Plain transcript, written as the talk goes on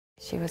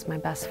She was my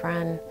best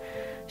friend.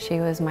 She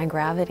was my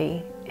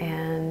gravity.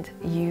 And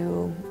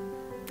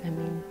I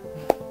mean,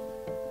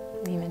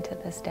 even to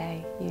this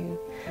day,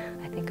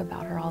 I think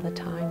about her all the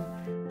time.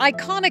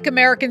 Iconic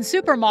American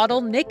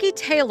supermodel Niki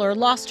Taylor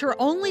lost her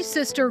only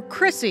sister,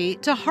 Krissy,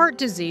 to heart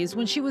disease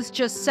when she was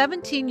just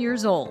 17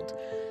 years old.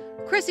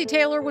 Krissy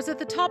Taylor was at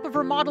the top of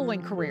her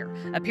modeling career,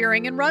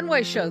 appearing in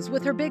runway shows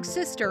with her big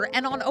sister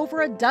and on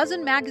over a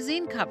dozen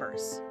magazine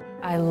covers.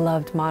 I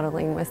loved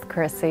modeling with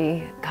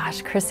Krissy.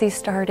 Gosh, Krissy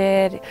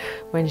started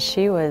when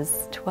she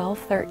was 12,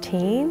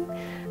 13.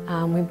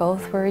 We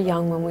both were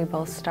young when we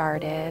both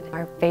started.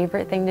 Our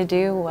favorite thing to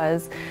do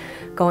was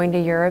going to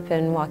Europe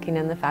and walking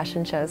in the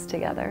fashion shows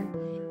together.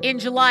 In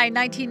July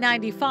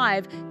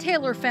 1995,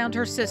 Taylor found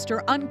her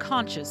sister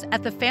unconscious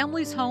at the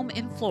family's home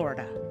in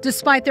Florida.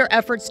 Despite their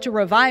efforts to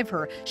revive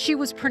her, she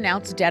was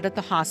pronounced dead at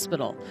the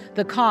hospital.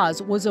 The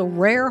cause was a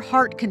rare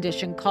heart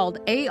condition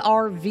called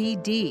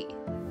ARVD.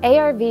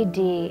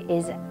 ARVD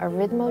is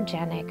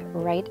arrhythmogenic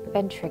right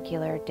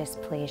ventricular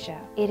dysplasia.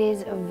 It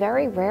is a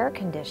very rare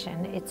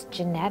condition. It's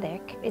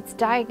genetic. Its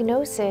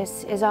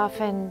diagnosis is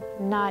often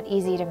not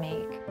easy to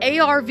make.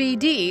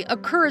 ARVD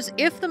occurs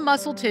if the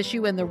muscle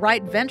tissue in the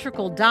right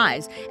ventricle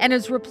dies and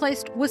is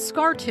replaced with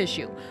scar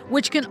tissue,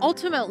 which can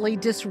ultimately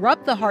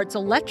disrupt the heart's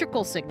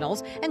electrical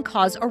signals and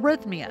cause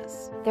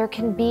arrhythmias. There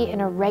can be an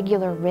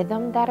irregular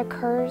rhythm that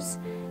occurs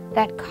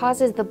that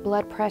causes the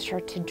blood pressure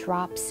to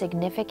drop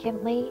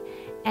significantly,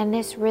 and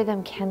this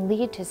rhythm can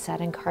lead to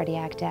sudden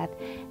cardiac death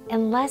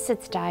unless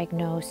it's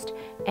diagnosed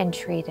and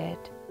treated.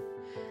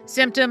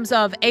 Symptoms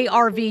of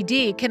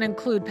ARVD can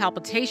include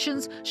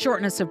palpitations,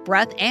 shortness of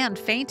breath, and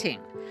fainting.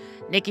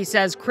 Niki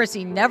says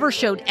Krissy never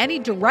showed any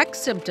direct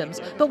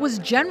symptoms, but was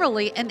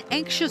generally an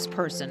anxious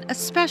person,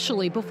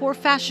 especially before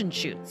fashion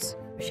shoots.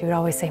 She would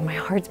always say, my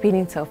heart's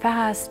beating so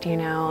fast,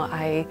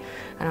 I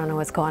don't know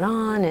what's going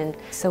on. And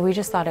so we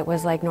just thought it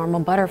was like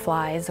normal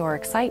butterflies or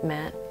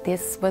excitement.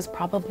 This was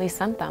probably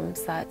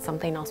symptoms that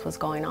something else was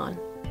going on.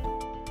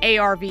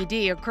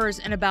 ARVD occurs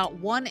in about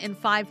 1 in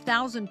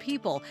 5,000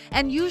 people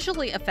and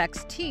usually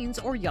affects teens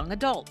or young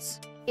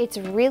adults. It's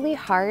really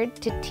hard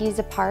to tease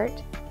apart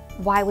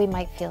why we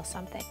might feel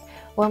something.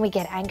 When we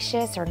get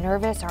anxious or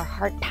nervous, our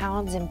heart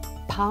pounds and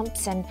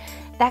pumps, and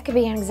that could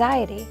be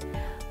anxiety.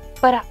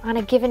 But on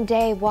a given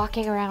day,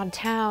 walking around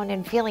town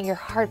and feeling your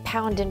heart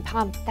pound and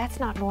pump, that's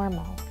not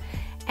normal.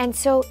 And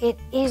so it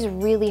is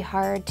really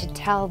hard to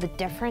tell the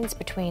difference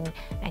between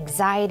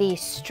anxiety,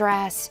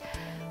 stress,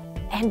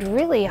 and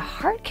really a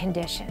heart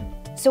condition.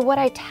 So what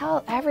I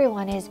tell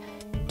everyone is,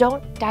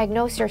 don't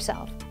diagnose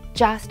yourself,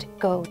 just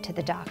go to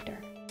the doctor.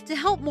 To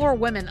help more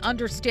women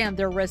understand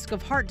their risk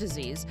of heart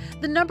disease,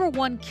 the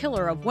 #1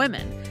 killer of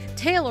women,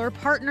 Taylor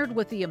partnered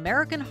with the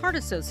American Heart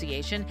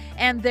Association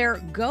and their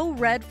Go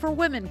Red for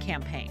Women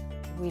campaign.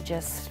 We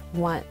just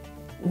want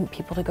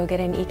people to go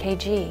get an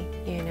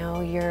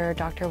EKG. Your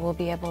doctor will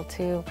be able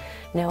to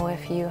know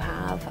if you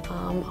have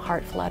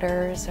heart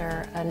flutters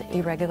or an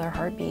irregular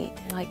heartbeat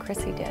like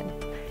Krissy did,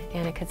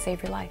 and it could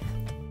save your life.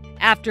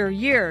 After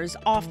years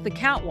off the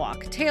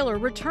catwalk, Taylor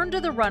returned to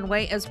the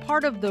runway as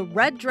part of the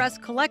Red Dress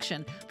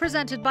collection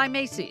presented by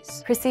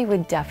Macy's. Krissy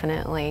would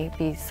definitely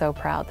be so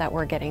proud that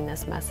we're getting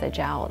this message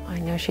out. I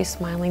know she's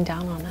smiling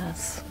down on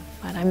us,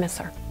 but I miss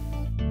her.